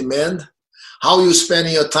busy man. How are you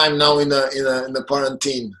spending your time now in the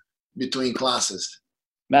quarantine between classes?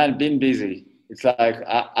 Man, been busy. It's like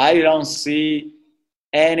I don't see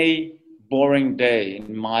any boring day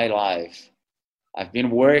in my life. I've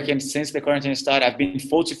been working since the quarantine started. I've been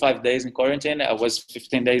 45 days in quarantine. I was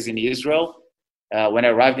 15 days in Israel. When I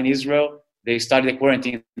arrived in Israel, they started the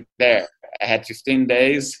quarantine there. I had 15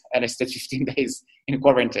 days and I stayed 15 days in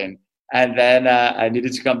quarantine. And then I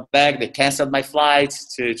needed to come back. They canceled my flight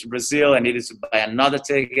to Brazil. I needed to buy another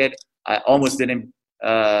ticket. I almost didn't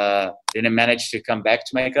manage to come back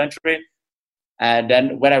to my country. And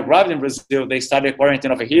then when I arrived in Brazil, they started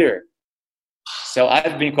quarantine over here. So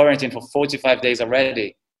I've been quarantined for 45 days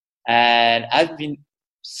already. And I've been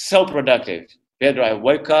so productive. Pedro, I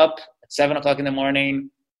wake up at 7 o'clock in the morning.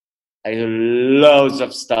 I do loads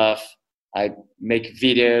of stuff. I make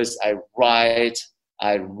videos, I write,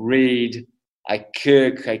 I read, I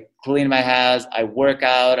cook, I clean my house, I work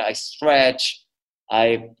out, I stretch,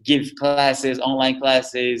 I give classes, online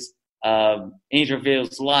classes,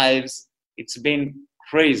 interviews, lives. It's been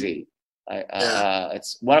crazy.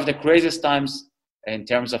 It's one of the craziest times in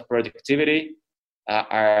terms of productivity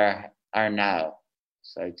are now.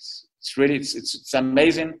 So it's really it's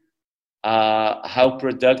amazing how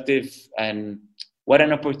productive and what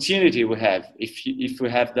an opportunity we have if we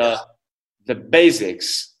have the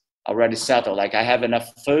basics already settled. Like I have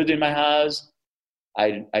enough food in my house.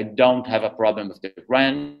 I don't have a problem with the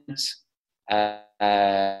rent.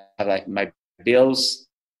 Like my bills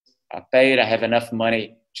are paid. I have enough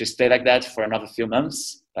money to stay like that for another few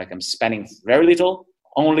months. Like I'm spending very little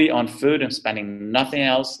only on food. I'm spending nothing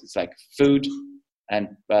else. It's like food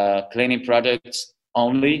and cleaning products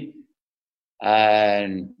only.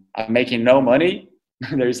 And I'm making no money.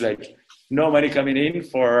 There's like no money coming in,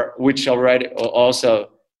 for which already also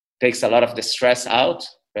takes a lot of the stress out,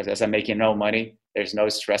 because as I'm making no money, there's no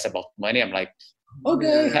stress about money. I'm like,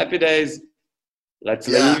 okay, happy days, let's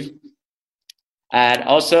leave. And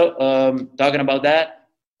also talking about that,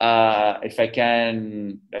 if I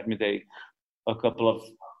can, let me take a couple of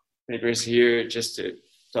papers here just to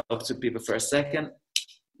talk to people for a second.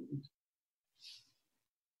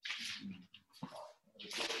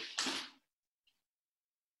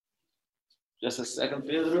 Just a second,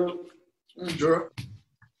 Pedro. Sure.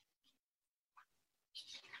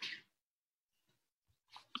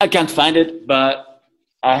 I can't find it, but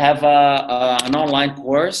I have an online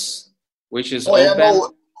course which is open.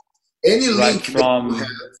 No. Any right link from that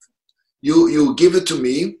you give it to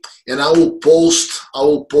me, and I will post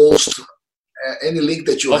any link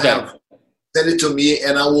that you have. Send it to me,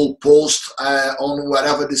 and I will post on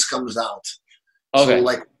whatever this comes out. Okay, so,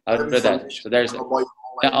 like, I'll do that. So there's course.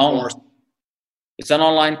 It's an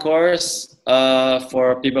online course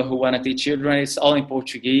for people who want to teach children. It's all in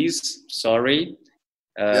Portuguese. Sorry,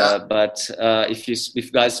 but if you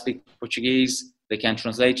guys speak Portuguese, they can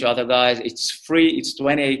translate to other guys. It's free. It's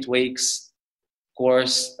 28 weeks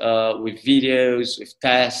course with videos, with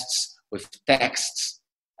tests, with texts,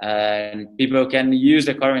 and people can use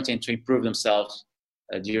the quarantine to improve themselves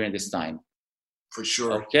during this time. For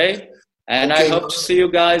sure. Okay, and I hope to see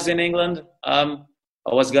you guys in England.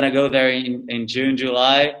 I was gonna go there in June,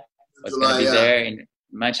 July. I was gonna be there in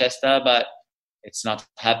Manchester, but it's not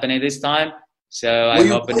happening this time. So I'm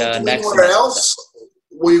hoping next semester.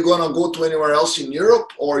 Were you gonna go to anywhere else in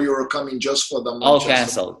Europe, or you're coming just for the Manchester? All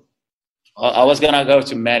canceled. I was gonna go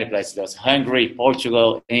to many places. There's Hungary,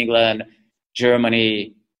 Portugal, England,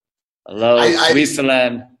 Germany,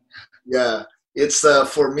 Switzerland. Yeah, it's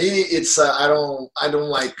for me. It's I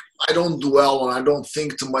don't dwell on. I don't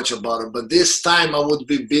think too much about it. But this time I would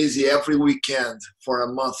be busy every weekend for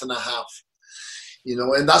a month and a half. You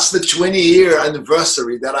know, and that's the 20-year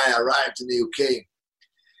anniversary that I arrived in the UK.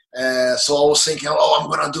 So I was thinking, I'm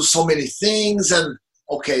gonna do so many things, and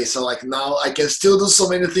okay, so like now I can still do so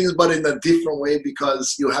many things, but in a different way,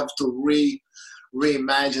 because you have to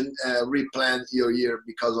reimagine, replan your year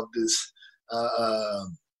because of this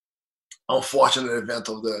unfortunate event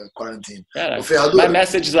of the quarantine. Yeah, my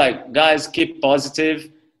message is like, guys, keep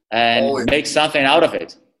positive and make something out of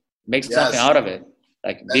it. Make something out of it.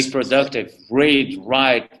 Like, be productive, read,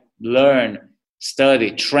 write, learn, study,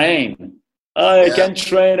 train. I can't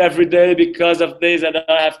train every day because of this. I don't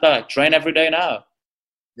have time. Train every day now.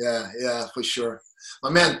 Yeah, for sure. My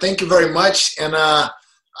man, thank you very much. And I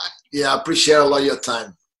appreciate a lot of your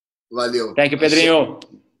time. Valeu. Thank you, Pedrinho.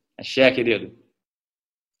 Axé, querido.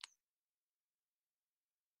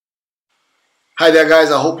 Hi there, guys.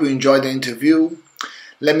 I hope you enjoyed the interview.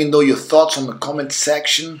 Let me know your thoughts on the comment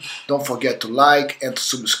section. Don't forget to like and to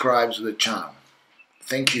subscribe to the channel.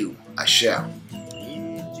 Thank you. Axé.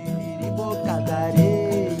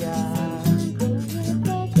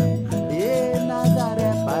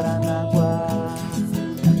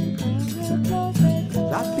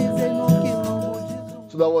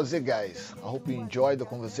 So that was it, guys. I hope you enjoyed the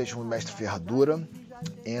conversation with Mestre Ferradura.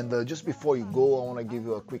 And just before you go, I want to give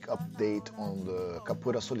you a quick update on the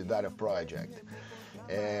Capoeira Solidária project.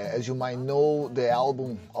 As you might know, the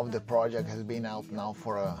album of the project has been out now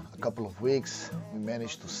for a couple of weeks. We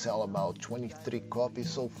managed to sell about 23 copies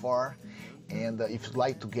so far. And if you'd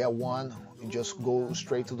like to get one, you just go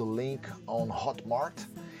straight to the link on Hotmart.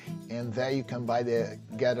 And there you can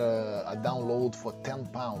get a download for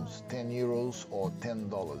 £10, €10 or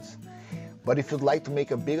 $10. But if you'd like to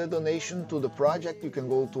make a bigger donation to the project, you can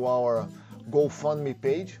go to our GoFundMe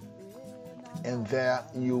page, and there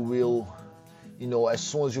you will, as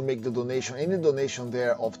soon as you make the donation, any donation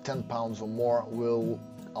there of £10 or more will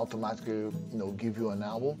automatically, give you an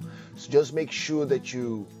album. So just make sure that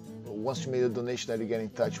once you made a donation, that you get in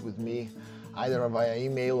touch with me, either via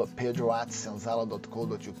email at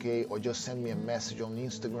pedro@senzala.co.uk, or just send me a message on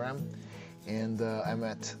Instagram, and I'm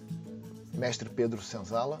at Mestre Pedro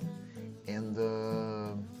Senzala. And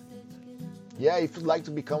if you'd like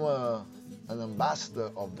to become an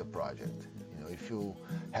ambassador of the project, if you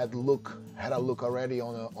had a look already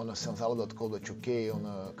on a senzala.co.uk, on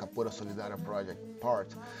a Capoeira Solidária project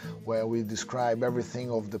part, where we describe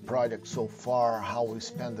everything of the project so far, how we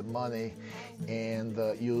spend the money, and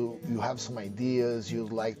you have some ideas,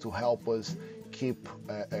 you'd like to help us keep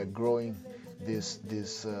growing this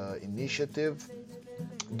initiative,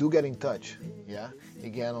 do get in touch.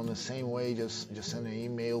 Again, on the same way, just send an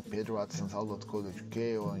email, pedro@senzala.co.uk,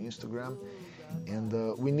 or on Instagram. And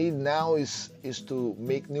we need now is to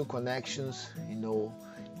make new connections,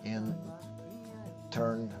 and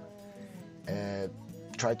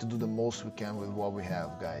try to do the most we can with what we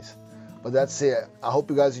have, guys. But that's it. I hope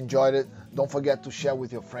you guys enjoyed it. Don't forget to share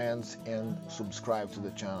with your friends and subscribe to the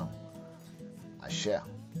channel. Axé.